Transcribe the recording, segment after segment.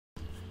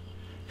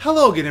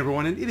Hello again,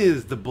 everyone, and it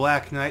is the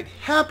Black Knight.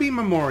 Happy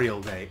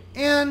Memorial Day.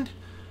 And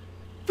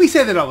we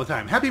say that all the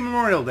time. Happy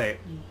Memorial Day.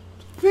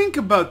 Think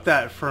about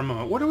that for a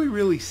moment. What are we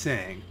really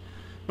saying?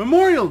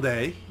 Memorial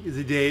Day is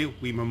a day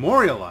we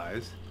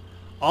memorialize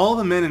all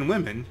the men and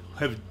women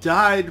who have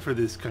died for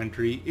this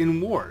country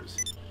in wars.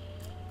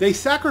 They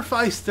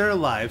sacrificed their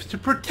lives to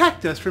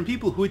protect us from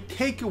people who would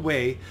take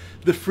away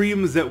the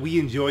freedoms that we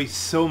enjoy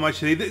so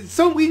much today.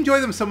 So we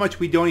enjoy them so much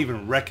we don't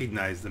even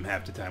recognize them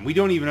half the time. We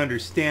don't even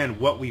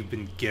understand what we've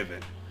been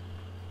given.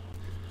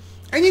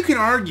 And you can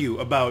argue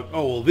about,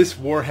 oh, well, this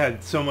war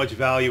had so much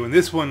value and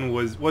this one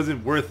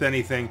wasn't worth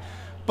anything.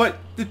 But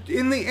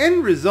in the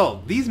end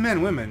result, these men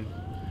and women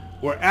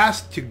were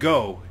asked to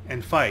go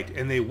and fight,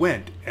 and they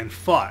went and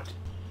fought.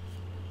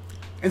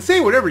 And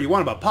say whatever you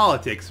want about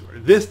politics, or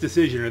this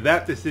decision or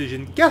that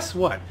decision, guess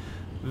what?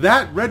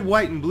 That red,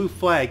 white, and blue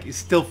flag is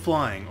still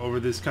flying over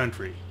this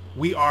country.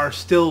 We are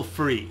still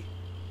free.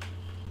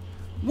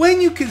 When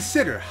you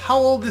consider how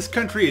old this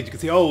country is, you can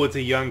say, oh, it's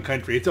a young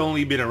country. It's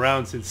only been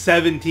around since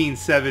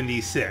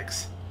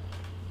 1776.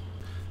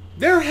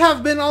 There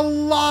have been a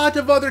lot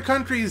of other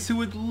countries who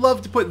would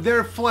love to put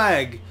their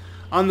flag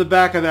on the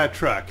back of that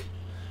truck.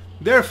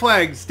 Their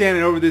flag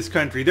standing over this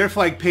country, their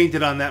flag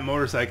painted on that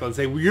motorcycle, and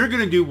say, well, you're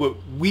going to do what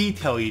we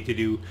tell you to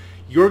do.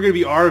 You're going to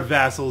be our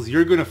vassals.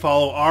 You're going to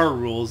follow our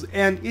rules.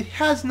 And it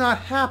has not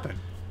happened.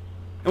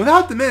 And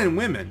without the men and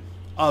women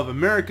of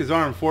America's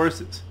armed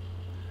forces,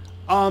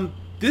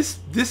 this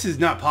is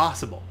not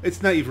possible.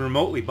 It's not even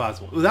remotely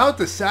possible. Without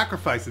the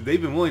sacrifice that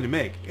they've been willing to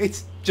make,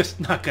 it's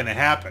just not going to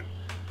happen.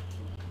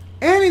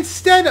 And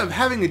instead of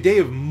having a day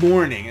of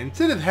mourning,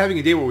 instead of having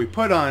a day where we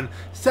put on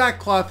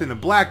sackcloth and a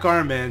black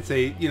armband and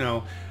say, you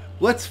know,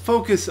 let's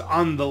focus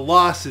on the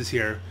losses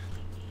here,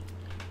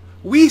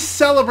 we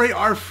celebrate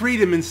our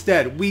freedom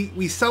instead.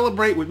 We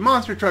celebrate with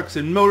monster trucks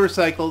and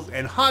motorcycles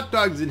and hot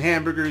dogs and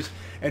hamburgers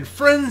and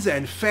friends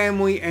and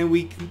family, and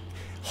we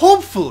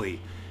hopefully,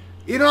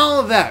 in all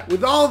of that,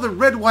 with all the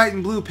red, white,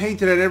 and blue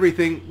painted on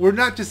everything, we're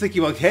not just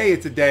thinking about, hey,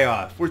 it's a day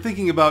off. We're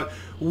thinking about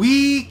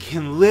we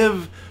can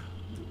live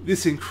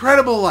this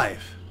incredible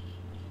life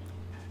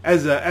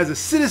as a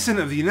citizen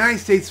of the United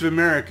States of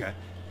America,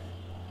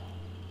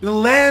 the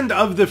land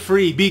of the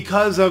free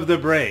because of the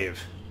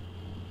brave,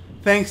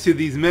 thanks to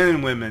these men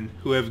and women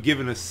who have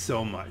given us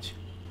so much.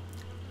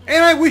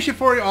 And I wish it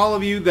for all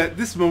of you that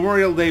this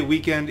Memorial Day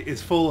weekend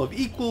is full of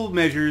equal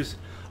measures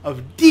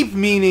of deep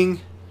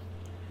meaning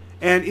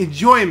and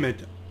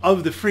enjoyment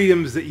of the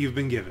freedoms that you've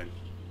been given.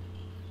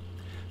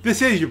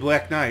 This is your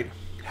Black Knight.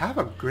 Have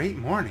a great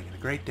morning and a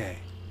great day.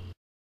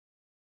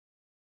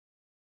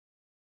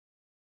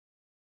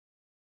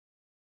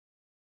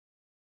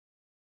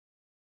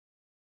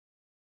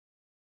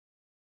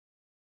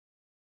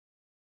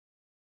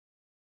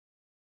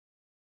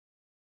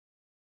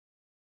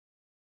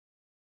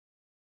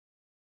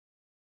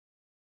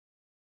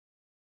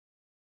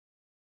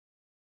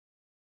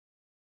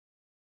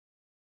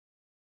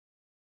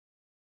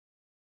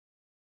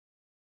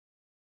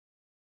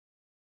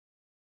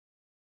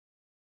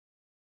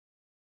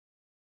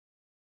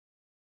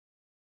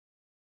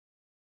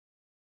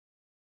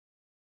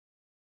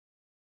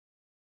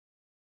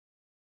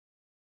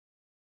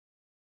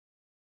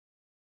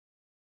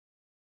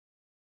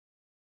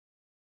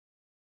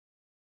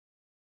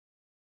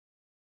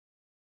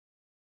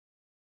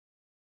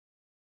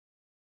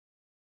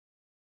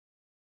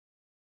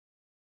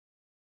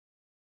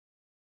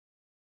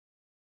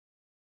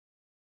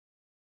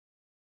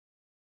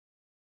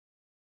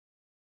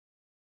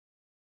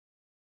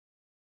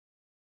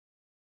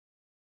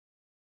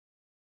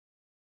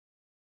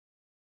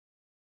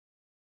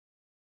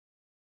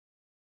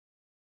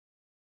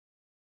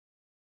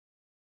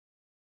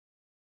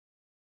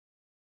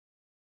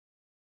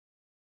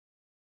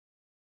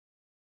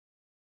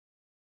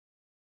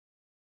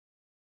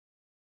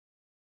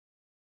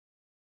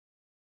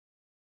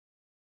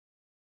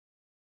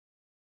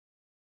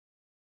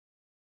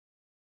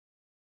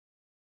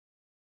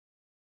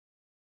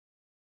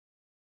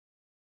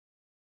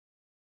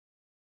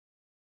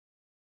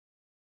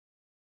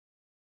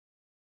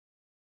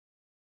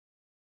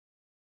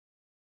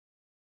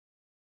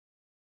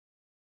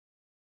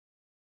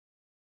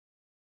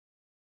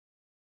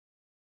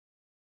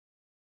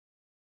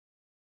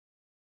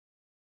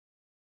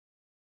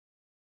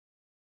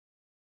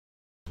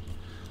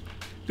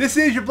 This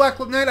is your Black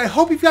Knight. I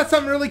hope you've got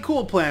something really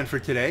cool planned for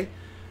today.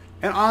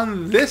 And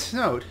on this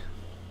note,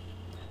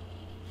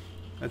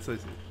 let's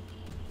listen.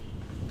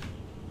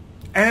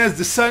 As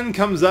the sun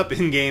comes up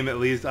in game, at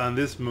least on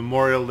this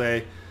Memorial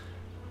Day,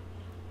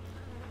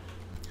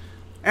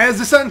 as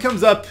the sun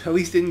comes up, at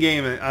least in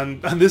game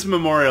on this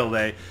Memorial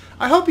Day,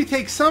 I hope you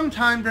take some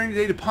time during the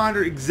day to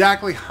ponder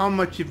exactly how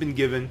much you've been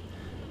given.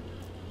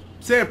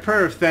 Say a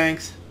prayer of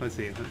thanks. Let's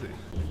see.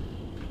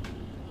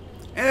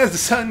 As the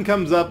sun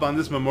comes up on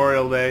this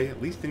Memorial Day,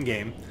 at least in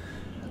game,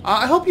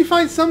 I hope you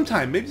find some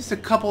time, maybe just a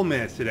couple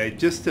minutes today,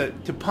 just to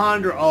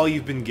ponder all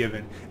you've been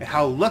given and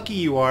how lucky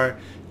you are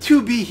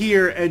to be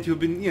here and to have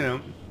been, you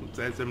know,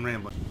 I'm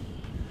rambling.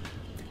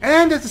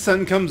 And as the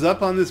sun comes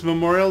up on this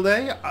Memorial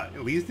Day,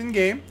 at least in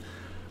game,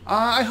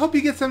 I hope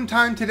you get some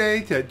time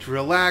today to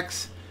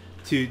relax,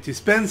 to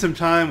spend some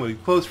time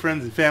with close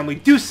friends and family,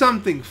 do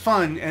something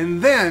fun,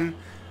 and then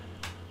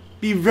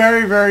be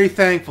very, very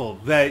thankful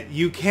that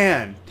you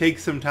can take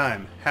some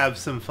time, have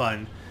some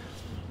fun.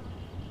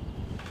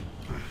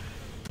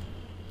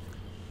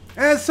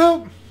 And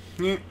so,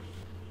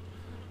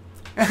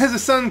 as the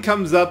sun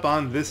comes up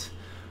on this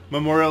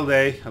Memorial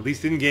Day, at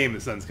least in game the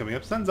sun's coming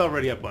up. Sun's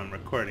already up when I'm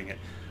recording it.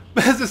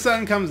 But as the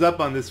sun comes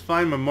up on this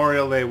fine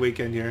Memorial Day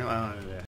weekend here,